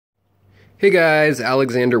Hey guys,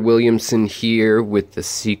 Alexander Williamson here with the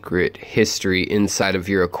secret history inside of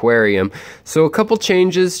your aquarium. So a couple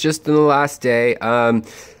changes just in the last day. I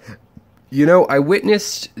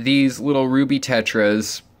witnessed these little ruby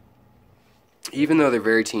tetras, even though they're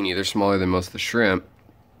very teeny, they're smaller than most of the shrimp.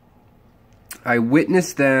 I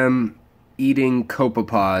witnessed them eating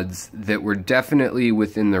copepods that were definitely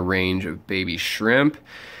within the range of baby shrimp.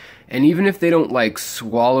 And even if they don't like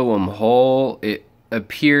swallow them whole, it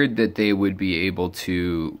appeared that they would be able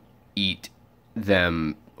to eat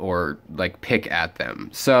them or like pick at them.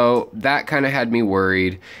 So that kind of had me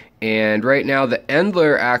worried. And right now the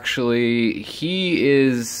Endler, actually, he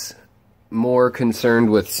is more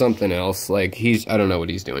concerned with something else. Like I don't know what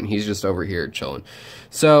he's doing. He's just over here chilling.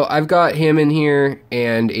 So I've got him in here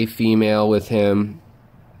and a female with him.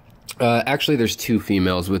 Actually, there's two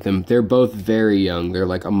females with him. They're both very young. They're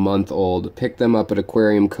like a month old. Picked them up at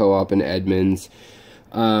Aquarium Co-op in Edmonds.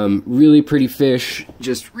 Really pretty fish,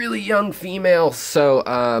 just really young female. So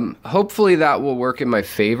hopefully that will work in my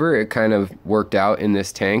favor. It kind of worked out in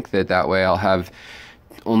this tank that way I'll have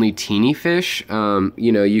only teeny fish.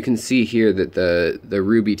 You can see here that the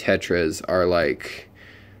ruby tetras are like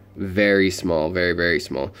very small, very, very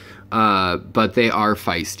small. But they are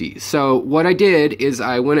feisty. So what I did is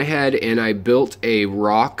I went ahead and I built a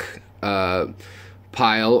rock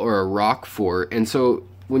pile or a rock fort. And so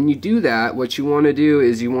when you do that, what you want to do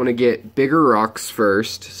is you want to get bigger rocks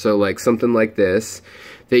first. So like something like this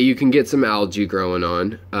that you can get some algae growing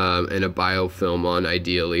on and a biofilm on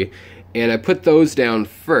ideally. And I put those down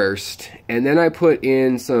first, and then I put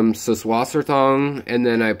in some susswassertang, and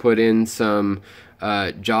then I put in some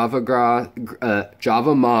Java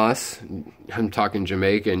moss. I'm talking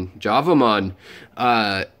Jamaican. Java mon.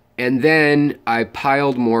 And then I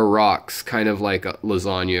piled more rocks, kind of like a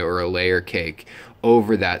lasagna or a layer cake,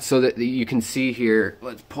 over that, so that you can see here.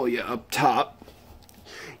 Let's pull you up top.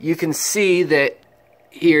 You can see that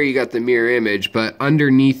here you got the mirror image, but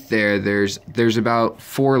underneath there's about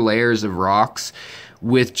 4 layers of rocks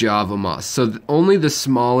with Java moss. So only the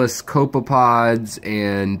smallest copepods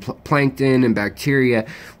and plankton and bacteria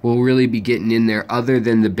will really be getting in there, other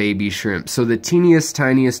than the baby shrimp. So the teeniest,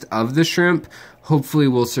 tiniest of the shrimp hopefully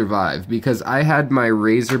will survive, because I had my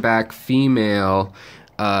razorback female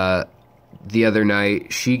the other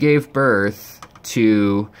night. She gave birth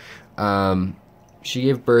to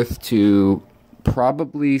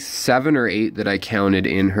probably 7 or 8 that I counted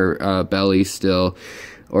in her belly still,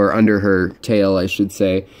 or under her tail, I should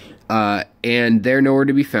say. And they're nowhere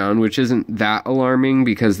to be found, which isn't that alarming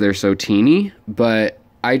because they're so teeny, but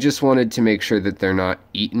I just wanted to make sure that they're not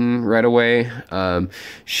eaten right away.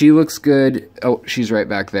 She looks good. Oh, she's right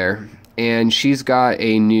back there. And she's got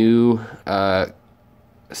a new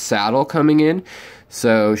saddle coming in,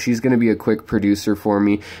 so she's going to be a quick producer for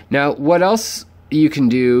me. Now, what else you can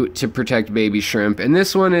do to protect baby shrimp, and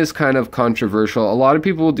this one is kind of controversial. A lot of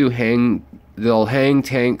people will they'll hang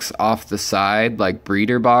tanks off the side like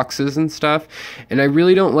breeder boxes and stuff, and I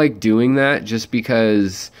really don't like doing that, just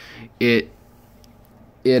because it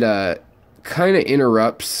kind of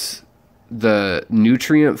interrupts the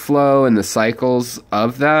nutrient flow and the cycles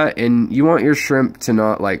of that, and you want your shrimp to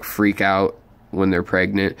not like freak out when they're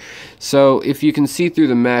pregnant. So if you can see through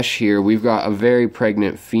the mesh here, we've got a very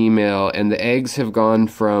pregnant female, and the eggs have gone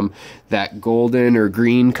from that golden or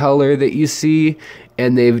green color that you see,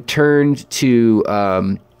 and they've turned to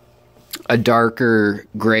a darker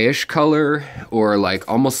grayish color, or like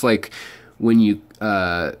almost like when you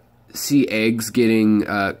see eggs getting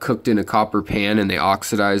cooked in a copper pan and they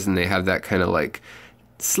oxidize and they have that kind of like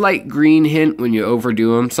slight green hint when you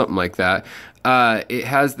overdo them, something like that. It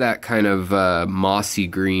has that kind of mossy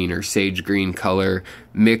green or sage green color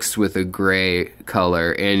mixed with a gray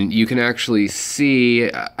color, and you can actually see,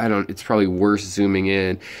 it's probably worth zooming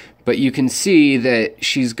in, but you can see that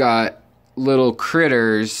she's got little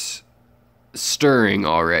critters stirring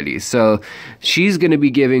already. So she's going to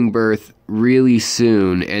be giving birth really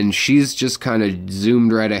soon, and she's just kind of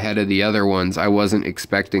zoomed right ahead of the other ones. I wasn't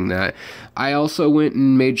expecting that. I also went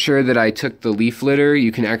and made sure that I took the leaf litter.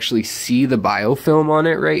 You can actually see the biofilm on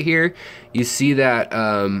it right here. You see that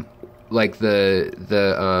like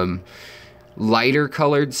the lighter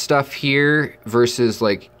colored stuff here versus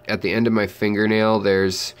like at the end of my fingernail,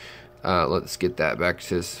 there's let's get that back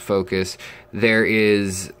to focus. There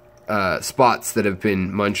is spots that have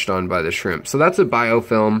been munched on by the shrimp. So that's a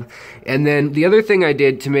biofilm. And then the other thing I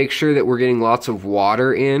did to make sure that we're getting lots of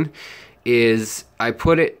water in is I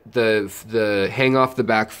put the hang off the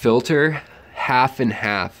back filter half and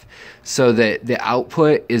half, so that the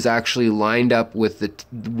output is actually lined up with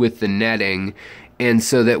the netting, and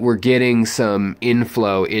so that we're getting some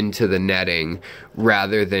inflow into the netting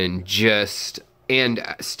rather than just, and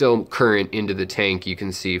still current into the tank, you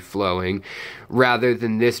can see flowing, rather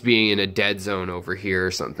than this being in a dead zone over here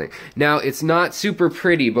or something. Now, it's not super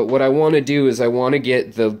pretty, but what I want to do is I want to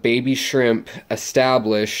get the baby shrimp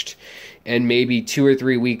established and maybe 2 or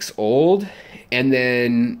 3 weeks old, and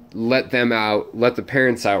then let them out, let the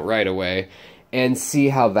parents out right away, and see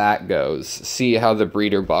how that goes, see how the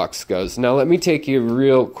breeder box goes. Now let me take you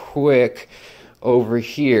real quick over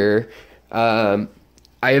here.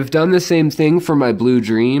 I have done the same thing for my Blue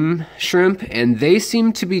Dream shrimp, and they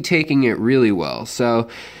seem to be taking it really well. So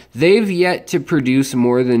they've yet to produce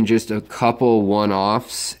more than just a couple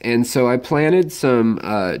one-offs, and so I planted some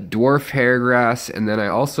dwarf hairgrass, and then I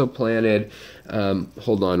also planted,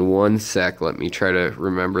 hold on one sec, let me try to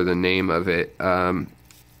remember the name of it.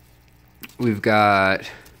 We've got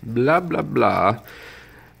blah, blah, blah.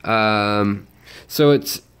 So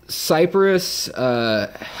it's Cypress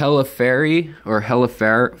heliferi, or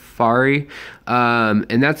helifari,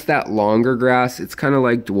 and that's that longer grass. It's kind of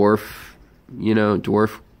like dwarf, you know,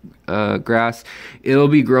 dwarf grass. It'll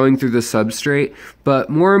be growing through the substrate, but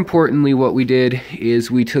more importantly, what we did is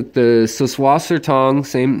we took the susswassertang,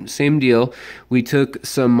 same deal. We took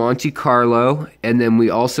some Monte Carlo, and then we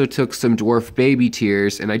also took some dwarf baby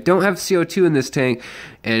tears. And I don't have CO2 in this tank,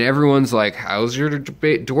 and everyone's like, "How's your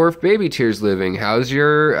dwarf baby tears living? How's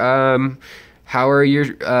your how are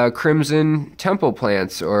your crimson temple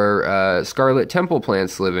plants or scarlet temple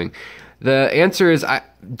plants living?" The answer is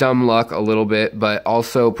dumb luck a little bit, but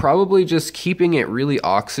also probably just keeping it really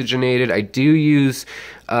oxygenated. I do use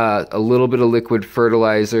a little bit of liquid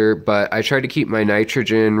fertilizer, but I try to keep my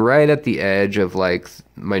nitrogen right at the edge of like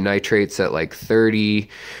my nitrates at like 30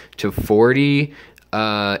 to 40.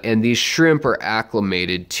 And these shrimp are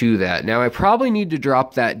acclimated to that. Now, I probably need to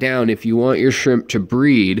drop that down if you want your shrimp to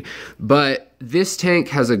breed, but this tank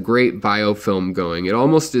has a great biofilm going. It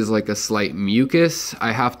almost is like a slight mucus.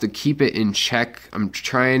 I have to keep it in check. I'm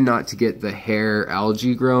trying not to get the hair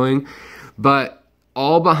algae growing, but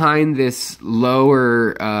all behind this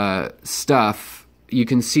lower stuff, you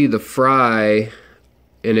can see the fry,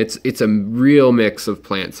 and it's a real mix of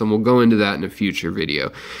plants, and we'll go into that in a future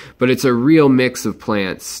video. But it's a real mix of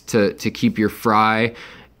plants to keep your fry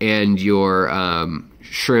and your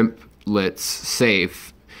shrimplets safe.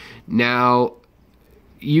 Now,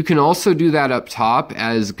 you can also do that up top,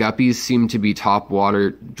 as guppies seem to be top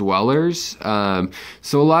water dwellers.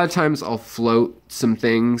 So a lot of times I'll float some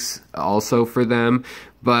things also for them.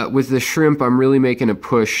 But with the shrimp, I'm really making a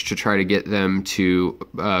push to try to get them to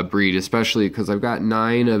breed, especially because I've got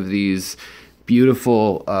 9 of these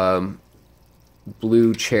beautiful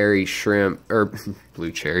blue cherry shrimp, or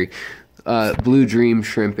blue dream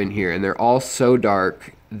shrimp in here. And they're all so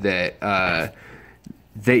dark that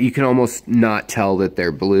that you can almost not tell that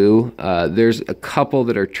they're blue. There's a couple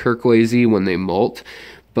that are turquoisey when they molt,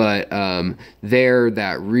 but they're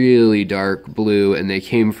that really dark blue, and they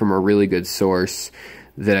came from a really good source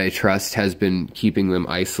that I trust has been keeping them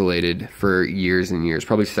isolated for years and years,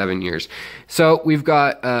 probably 7 years. So we've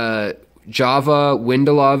got Java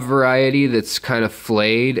Windelov variety that's kind of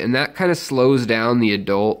flayed, and that kind of slows down the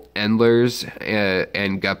adult endlers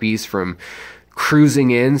and guppies from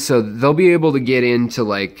cruising in, so they'll be able to get into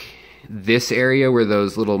like this area where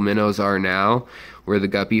those little minnows are now, where the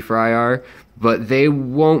guppy fry are, but they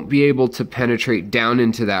won't be able to penetrate down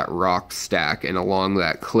into that rock stack and along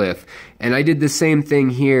that cliff. And I did the same thing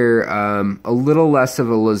here, a little less of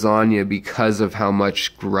a lasagna because of how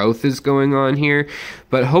much growth is going on here,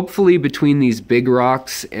 but hopefully between these big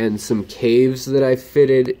rocks and some caves that I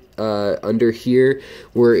fitted under here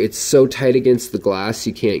where it's so tight against the glass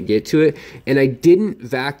you can't get to it. And I didn't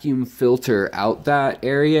vacuum filter out that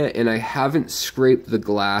area, and I haven't scraped the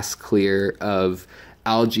glass clear of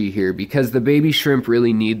algae here because the baby shrimp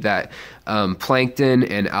really need that plankton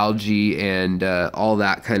and algae and all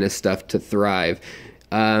that kind of stuff to thrive.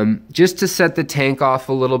 Just to set the tank off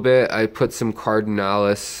a little bit, I put some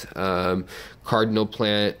cardinalis, cardinal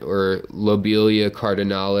plant, or lobelia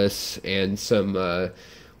cardinalis, and some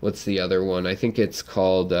what's the other one? I think it's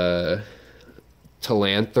called Telanthera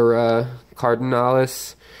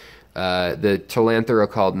cardinalis. The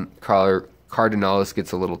Telanthera cardinalis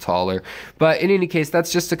gets a little taller. But in any case,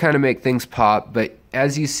 that's just to kind of make things pop. But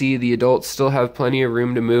as you see, the adults still have plenty of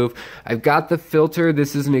room to move. I've got the filter.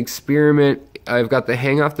 This is an experiment. I've got the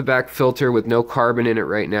hang off the back filter with no carbon in it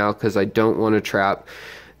right now because I don't want to trap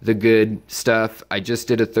the good stuff. I just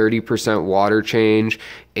did a 30% water change,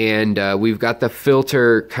 and we've got the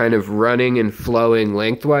filter kind of running and flowing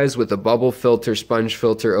lengthwise with a bubble filter, sponge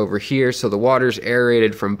filter over here, so the water's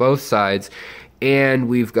aerated from both sides. and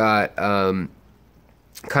we've got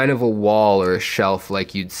kind of a wall or a shelf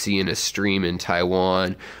like you'd see in a stream in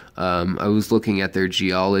Taiwan. I was looking at their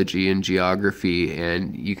geology and geography,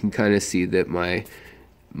 and you can kind of see that my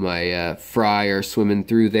fry are swimming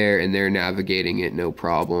through there, and they're navigating it no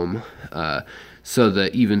problem. So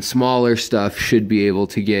the even smaller stuff should be able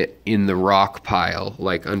to get in the rock pile,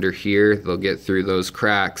 like under here. They'll get through those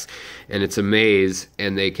cracks, and it's a maze,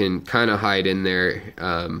 and they can kind of hide in there.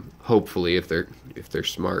 Hopefully, if they're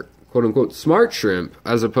smart, quote unquote, smart shrimp,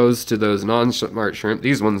 as opposed to those non-smart shrimp.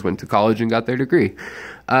 These ones went to college and got their degree.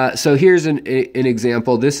 So here's an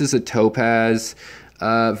example. This is a topaz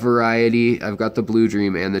variety. I've got the blue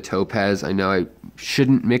dream and the topaz. I know I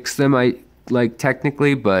shouldn't mix them,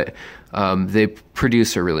 technically, but they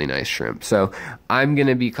produce a really nice shrimp. So I'm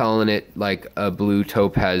gonna be calling it like a blue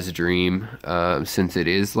topaz dream, since it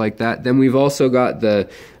is like that. Then we've also got the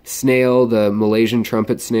snail, the Malaysian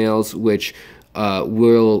trumpet snails, which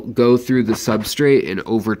will go through the substrate and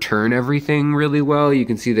overturn everything really well. You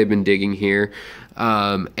can see they've been digging here.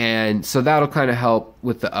 And so that'll kind of help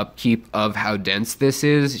with the upkeep of how dense this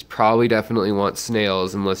is. You probably definitely want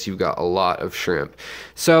snails unless you've got a lot of shrimp.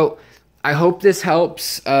 So I hope this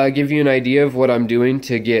helps give you an idea of what I'm doing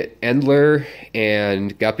to get endler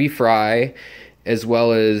and guppy fry, as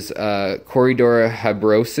well as Corydoras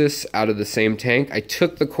habrosus out of the same tank. I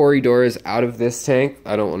took the Corydoras out of this tank.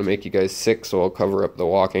 I don't want to make you guys sick, so I'll cover up the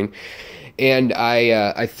walking. And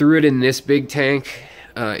I threw it in this big tank,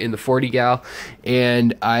 in the 40 gal,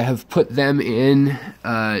 and I have put them in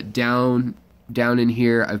down in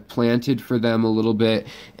here. I've planted for them a little bit,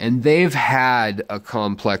 and they've had a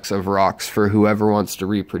complex of rocks for whoever wants to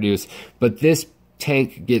reproduce. But this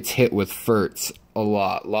tank gets hit with ferts a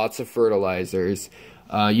lot, lots of fertilizers.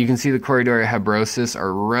 You can see the Corydoras habrosus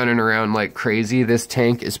are running around like crazy. This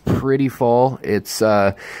tank is pretty full. It's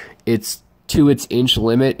to its inch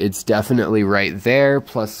limit. It's definitely right there,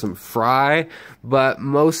 plus some fry, but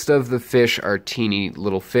most of the fish are teeny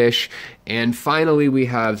little fish. And finally, we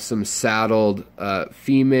have some saddled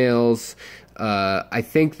females. I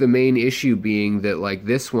think the main issue being that, like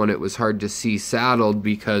this one, it was hard to see saddled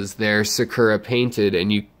because they're Sakura painted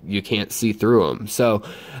and you can't see through them. So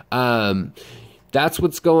that's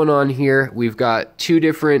what's going on here. We've got two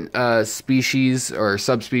different species or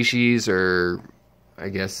subspecies, or I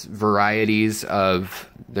guess varieties of,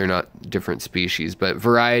 they're not different species, but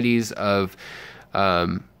varieties of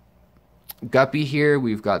guppy here.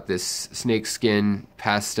 We've got this snakeskin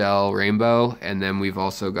pastel rainbow, and then we've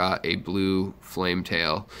also got a blue flame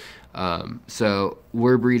tail. So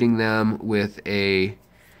we're breeding them with a,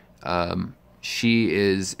 she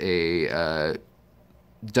is a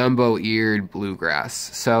Dumbo-eared bluegrass.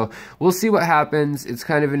 So we'll see what happens. It's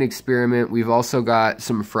kind of an experiment. We've also got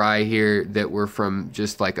some fry here that were from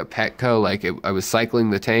just like a Petco. I was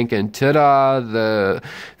cycling the tank, and ta-da, the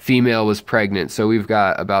female was pregnant. So we've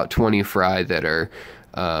got about 20 fry that are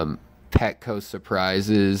Petco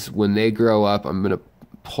surprises. When they grow up, I'm gonna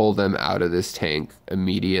pull them out of this tank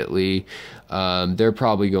immediately. They're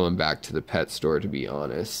probably going back to the pet store, to be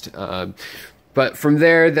honest. But from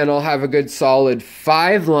there, then I'll have a good solid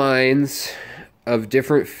 5 lines of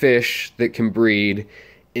different fish that can breed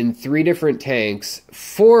in 3 different tanks,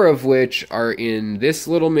 4 of which are in this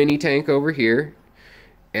little mini tank over here,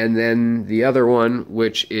 and then the other one,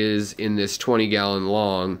 which is in this 20-gallon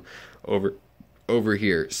long over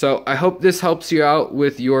here. So I hope this helps you out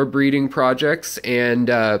with your breeding projects, and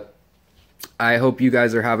I hope you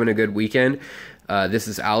guys are having a good weekend. This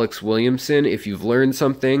is Alex Williamson. If you've learned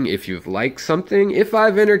something, if you've liked something, if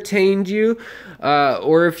I've entertained you,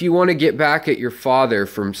 or if you want to get back at your father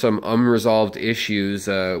from some unresolved issues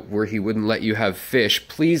where he wouldn't let you have fish,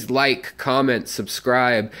 please like, comment,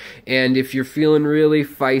 subscribe. And if you're feeling really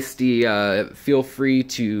feisty, feel free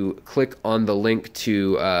to click on the link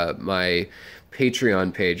to my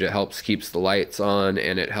Patreon page. It helps keeps the lights on,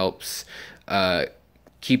 and it helps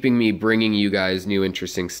keeping me bringing you guys new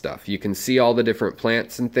interesting stuff. You can see all the different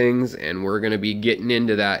plants and things, and we're going to be getting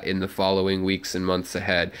into that in the following weeks and months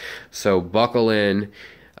ahead. So buckle in,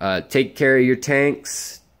 take care of your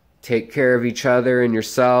tanks, take care of each other and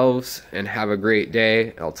yourselves, and have a great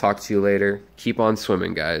day. I'll talk to you later. Keep on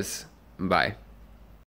swimming, guys. Bye.